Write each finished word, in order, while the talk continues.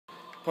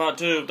Part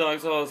 2 of Dark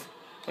Souls.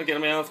 I'm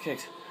getting my ass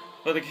kicked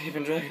by the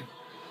Gaping Dragon.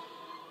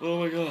 Oh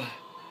my god.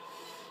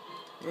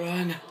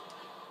 Run.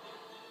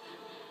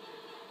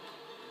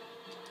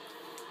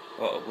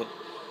 Oh, what?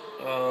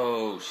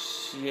 Oh,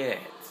 shit.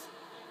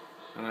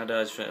 And I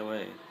died straight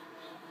away.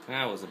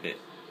 That was a bit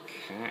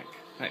cack.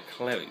 That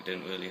cleric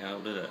didn't really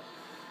help, did it?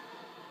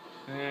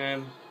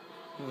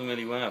 Wasn't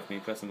really worth me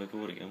pressing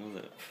record again,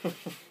 was it?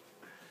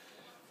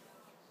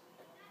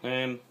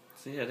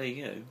 So yeah, there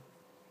you go.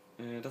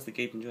 That's the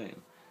Gaping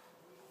Dragon.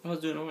 I was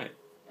doing alright.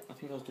 I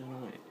think I was doing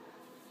alright.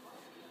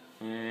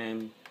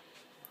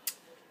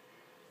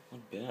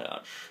 Not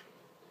bad.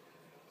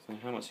 So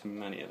how much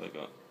humanity have I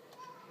got?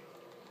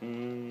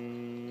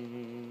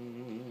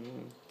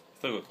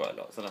 Still got quite a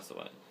lot, so that's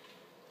alright.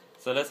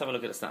 So let's have a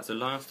look at the stats. So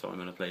last time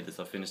when I played this,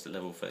 I finished at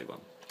level 31.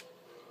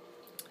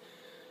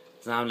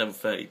 So now I'm level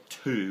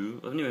 32.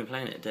 I haven't even been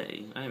playing it a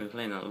day. I haven't been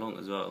playing that long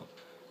as well.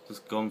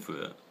 Just gone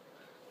through it.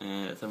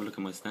 Let's have a look at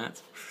my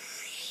stats.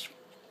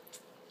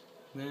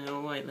 They're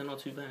alright, they're not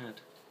too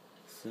bad.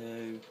 So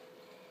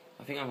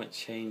I think I might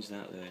change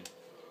that though.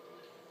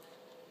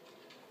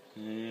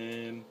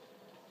 I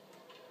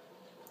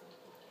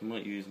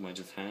might use my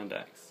just hand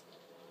axe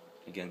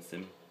against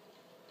him.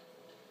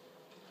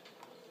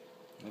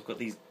 I've got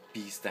these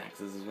beast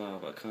axes as well,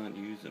 but I can't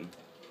use them.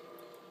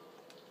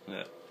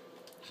 Look,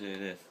 show you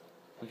this.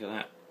 Look at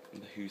that,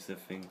 the Husa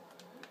thing.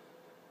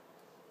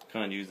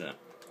 Can't use that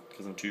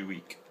because I'm too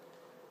weak.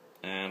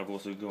 And I've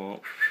also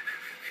got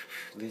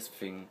this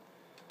thing.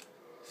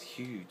 It's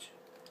huge.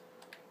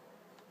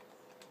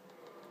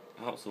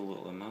 Also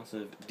a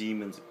massive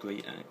demon's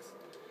great axe.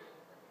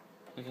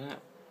 Look at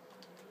that.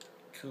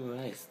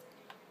 Christ.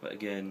 But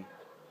again,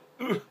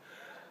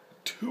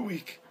 too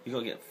weak. You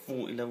gotta get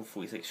level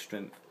 46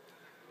 strength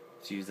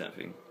to use that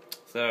thing.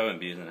 So I won't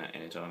be using that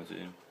anytime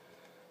soon.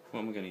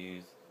 What am I gonna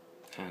use?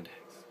 Hand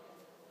axe.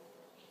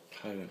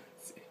 Clone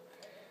axe.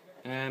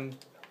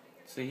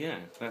 So yeah,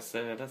 that's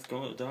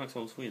Dark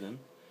Souls 3 then.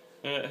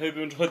 I hope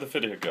you enjoyed the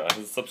video,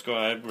 guys.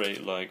 Subscribe,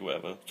 rate, like,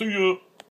 whatever. See ya!